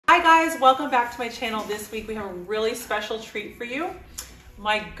Hi guys, welcome back to my channel. This week we have a really special treat for you.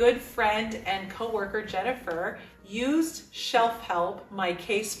 My good friend and co-worker Jennifer used Shelf Help, my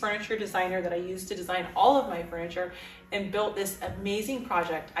case furniture designer that I use to design all of my furniture, and built this amazing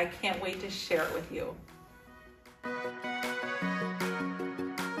project. I can't wait to share it with you.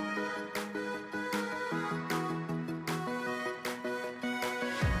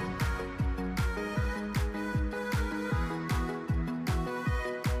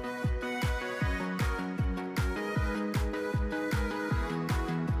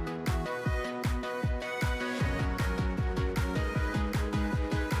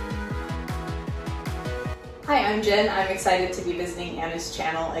 Hi, I'm Jen. I'm excited to be visiting Anna's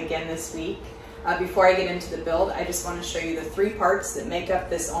channel again this week. Before I get into the build, I just want to show you the three parts that make up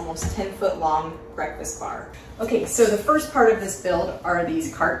this almost 10-foot long breakfast bar. Okay, so the first part of this build are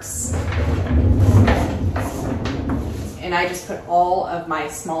these carts. And I just put all of my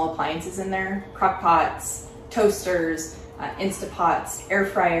small appliances in there: crock pots, toasters, Instapots, air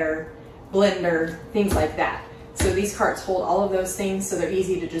fryer, blender, things like that. So these carts hold all of those things, so they're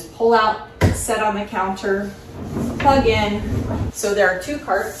easy to just pull out, set on the counter, plug in. So there are two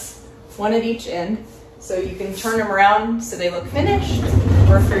carts, one at each end, so you can turn them around so they look finished,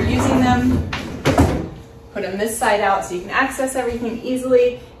 or if you're using them, put them this side out so you can access everything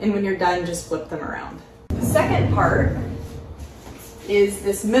easily, and when you're done, just flip them around. The second part is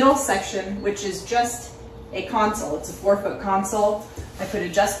this middle section, which is just a console. It's a 4-foot console. I put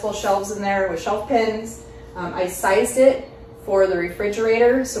adjustable shelves in there with shelf pins. I sized it for the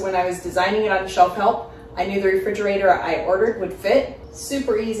refrigerator, so when I was designing it on Shelf Help, I knew the refrigerator I ordered would fit.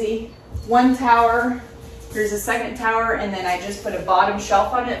 Super easy. One tower, here's a second tower, and then I just put a bottom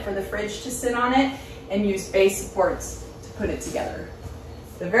shelf on it for the fridge to sit on it and use base supports to put it together.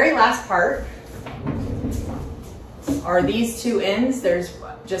 The very last part are these two ends. There's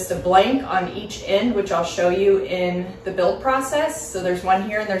just a blank on each end, which I'll show you in the build process. So there's one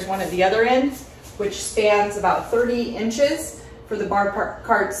here and there's one at the other end, which spans about 30 inches for the bar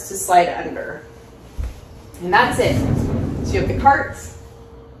carts to slide under. And that's it. So you have the carts,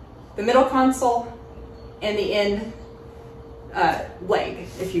 the middle console, and the end leg,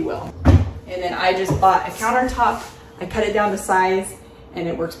 if you will. And then I just bought a countertop. I cut it down to size and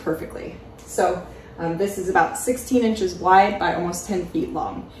it works perfectly. So this is about 16 inches wide by almost 10 feet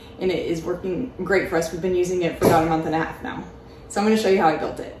long. And it is working great for us. We've been using it for about a month and a half now. So I'm gonna show you how I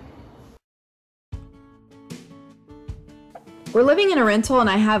built it. We're living in a rental and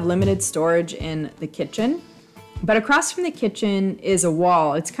I have limited storage in the kitchen, but across from the kitchen is a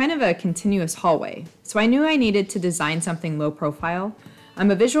wall. It's kind of a continuous hallway. So I knew I needed to design something low profile.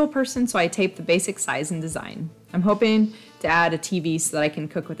 I'm a visual person, so I taped the basic size and design. I'm hoping to add a TV so that I can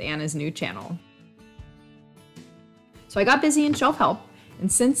cook with Anna's new channel. So I got busy in Shelf Help, and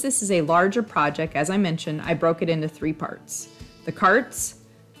since this is a larger project, as I mentioned, I broke it into three parts: the carts,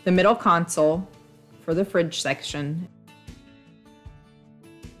 the middle console for the fridge section,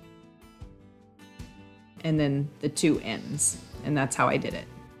 and then the two ends, and that's how I did it.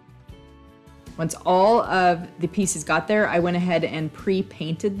 Once all of the pieces got there, I went ahead and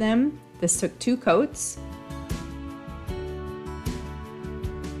pre-painted them. This took 2 coats.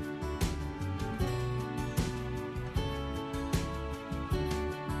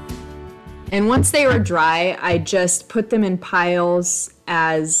 And once they were dry, I just put them in piles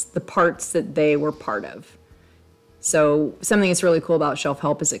as the parts that they were part of. So something that's really cool about Shelf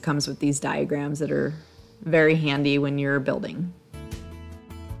Help is it comes with these diagrams that are very handy when you're building.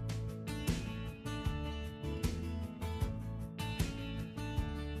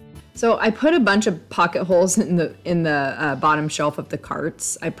 So I put a bunch of pocket holes in the bottom shelf of the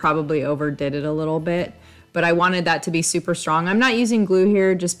carts. I probably overdid it a little bit, but I wanted that to be super strong. I'm not using glue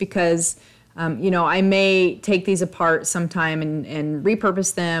here just because you know, I may take these apart sometime and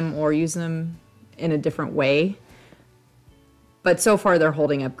repurpose them or use them in a different way. But so far they're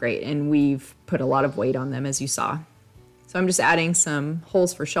holding up great, and we've put a lot of weight on them, as you saw. So I'm just adding some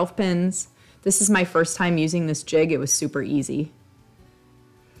holes for shelf pins. This is my first time using this jig. It was super easy.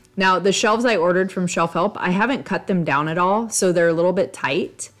 Now the shelves I ordered from Shelf Help, I haven't cut them down at all, so they're a little bit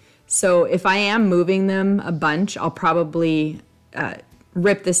tight. So if I am moving them a bunch, I'll probably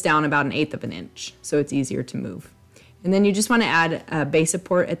rip this down about 1/8 of an inch, so it's easier to move. And then you just want to add a base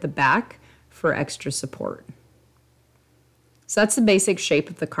support at the back for extra support. So that's the basic shape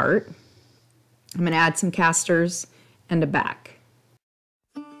of the cart. I'm going to add some casters and a back.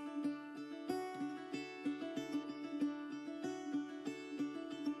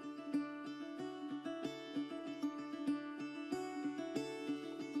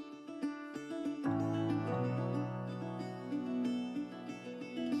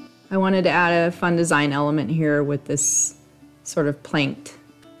 I wanted to add a fun design element here with this sort of planked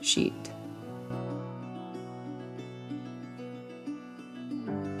sheet.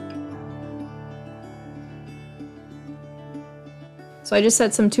 So I just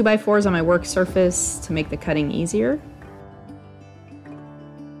set some 2x4s on my work surface to make the cutting easier.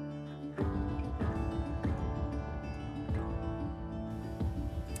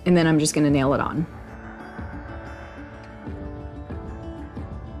 And then I'm just going to nail it on.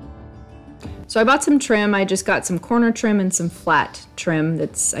 So I bought some trim. I just got some corner trim and some flat trim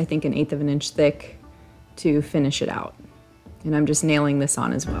that's, I think, 1/8 of an inch thick to finish it out. And I'm just nailing this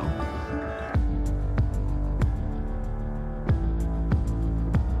on as well.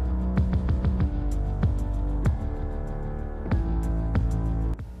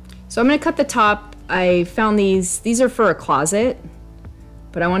 So I'm going to cut the top. I found these are for a closet,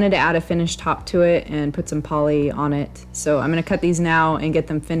 but I wanted to add a finished top to it and put some poly on it. So I'm going to cut these now and get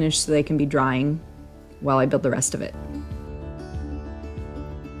them finished so they can be drying while I build the rest of it.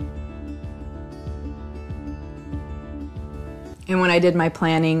 And when I did my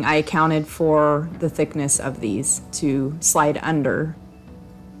planning, I accounted for the thickness of these to slide under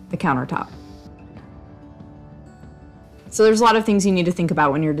the countertop. So there's a lot of things you need to think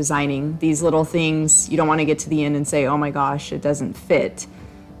about when you're designing. These little things, you don't want to get to the end and say, oh my gosh, it doesn't fit.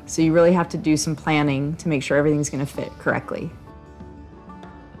 So you really have to do some planning to make sure everything's going to fit correctly.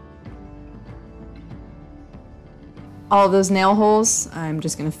 All of those nail holes, I'm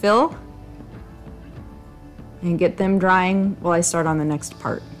just going to fill and get them drying while I start on the next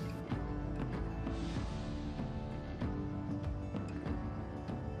part.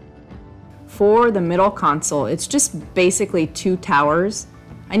 For the middle console, it's just basically 2 towers.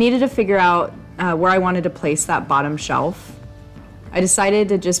 I needed to figure out where I wanted to place that bottom shelf. I decided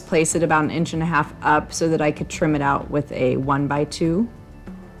to just place it about 1.5 inches up so that I could trim it out with a 1x2.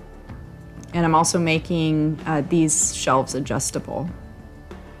 And I'm also making these shelves adjustable.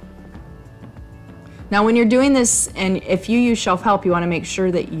 Now when you're doing this, and if you use shelf help, you want to make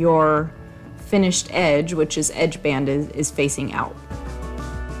sure that your finished edge, which is edge band, is facing out.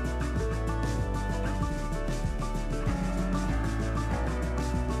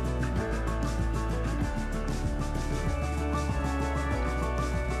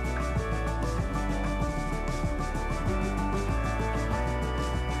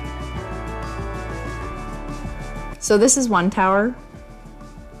 So this is one tower,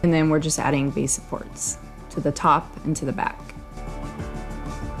 and then we're just adding base supports to the top and to the back.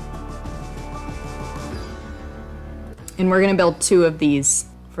 And we're going to build 2 of these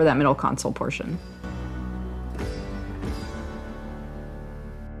for that middle console portion.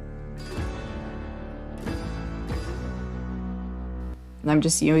 And I'm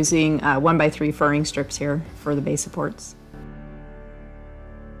just using 1x3 furring strips here for the base supports.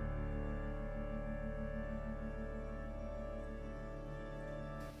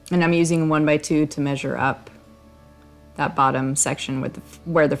 And I'm using 1x2 to measure up that bottom section with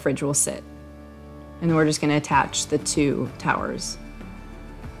where the fridge will sit. And then we're just going to attach the 2 towers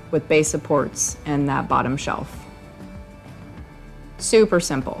with base supports and that bottom shelf. Super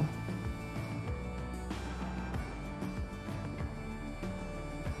simple.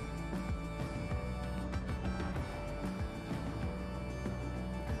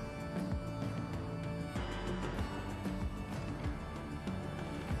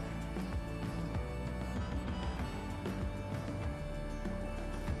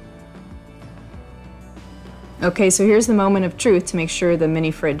 Okay, so here's the moment of truth to make sure the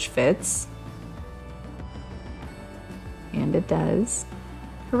mini fridge fits. And it does.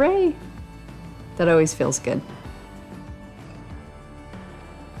 Hooray! That always feels good.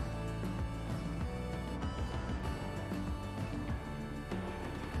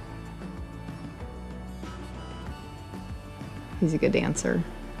 He's a good dancer.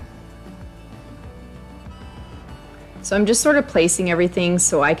 So I'm just sort of placing everything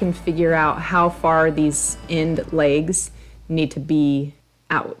so I can figure out how far these end legs need to be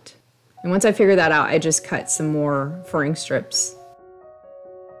out. And once I figure that out, I just cut some more furring strips.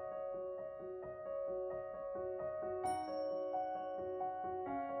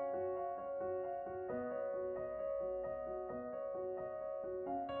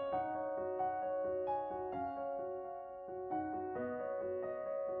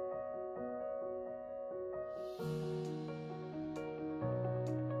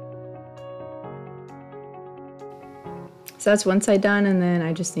 So that's one side done, and then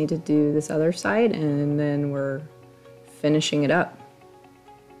I just need to do this other side, and then we're finishing it up.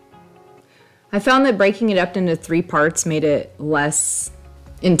 I found that breaking it up into 3 parts made it less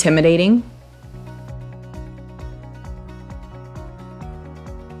intimidating.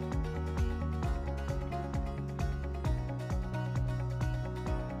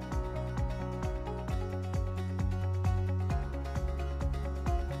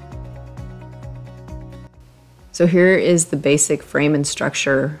 So here is the basic frame and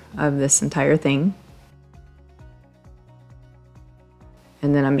structure of this entire thing.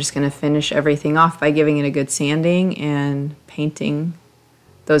 And then I'm just going to finish everything off by giving it a good sanding and painting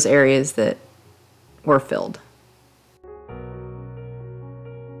those areas that were filled.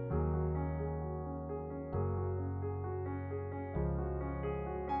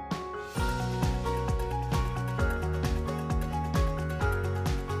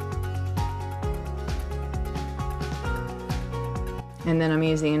 And then I'm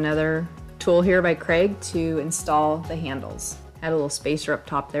using another tool here by Craig to install the handles. Had a little spacer up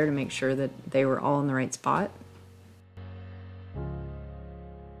top there to make sure that they were all in the right spot.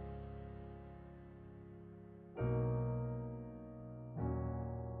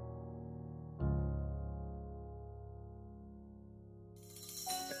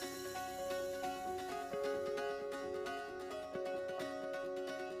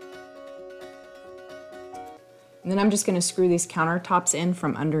 And then I'm just going to screw these countertops in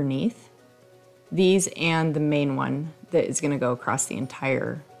from underneath. These and the main one that is going to go across the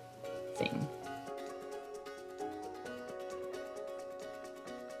entire thing.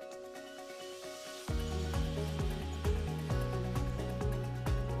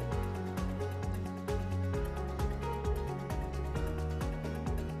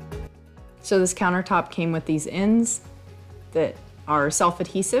 So this countertop came with these ends that are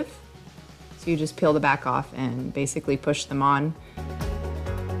self-adhesive. So you just peel the back off and basically push them on.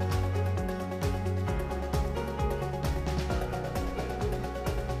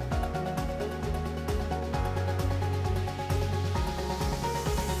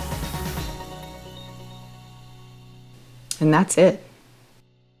 And that's it.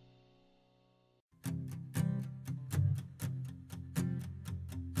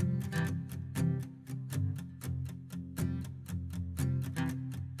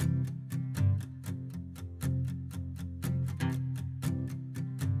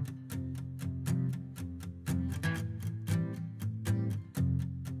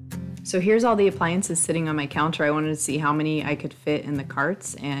 So here's all the appliances sitting on my counter. I wanted to see how many I could fit in the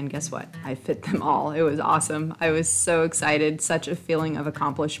carts, and guess what? I fit them all. It was awesome. I was so excited, such a feeling of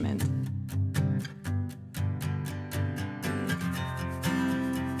accomplishment.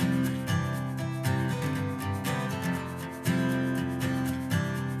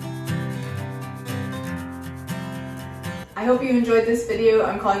 I hope you enjoyed this video.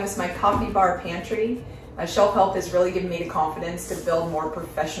 I'm calling this my coffee bar pantry. Shelf Help has really given me the confidence to build more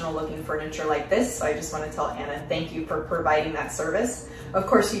professional looking furniture like this. So I just want to tell Anna, thank you for providing that service. Of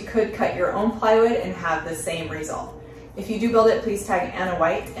course, you could cut your own plywood and have the same result. If you do build it, please tag Anna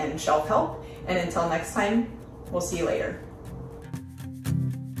White and Shelf Help. And until next time, we'll see you later.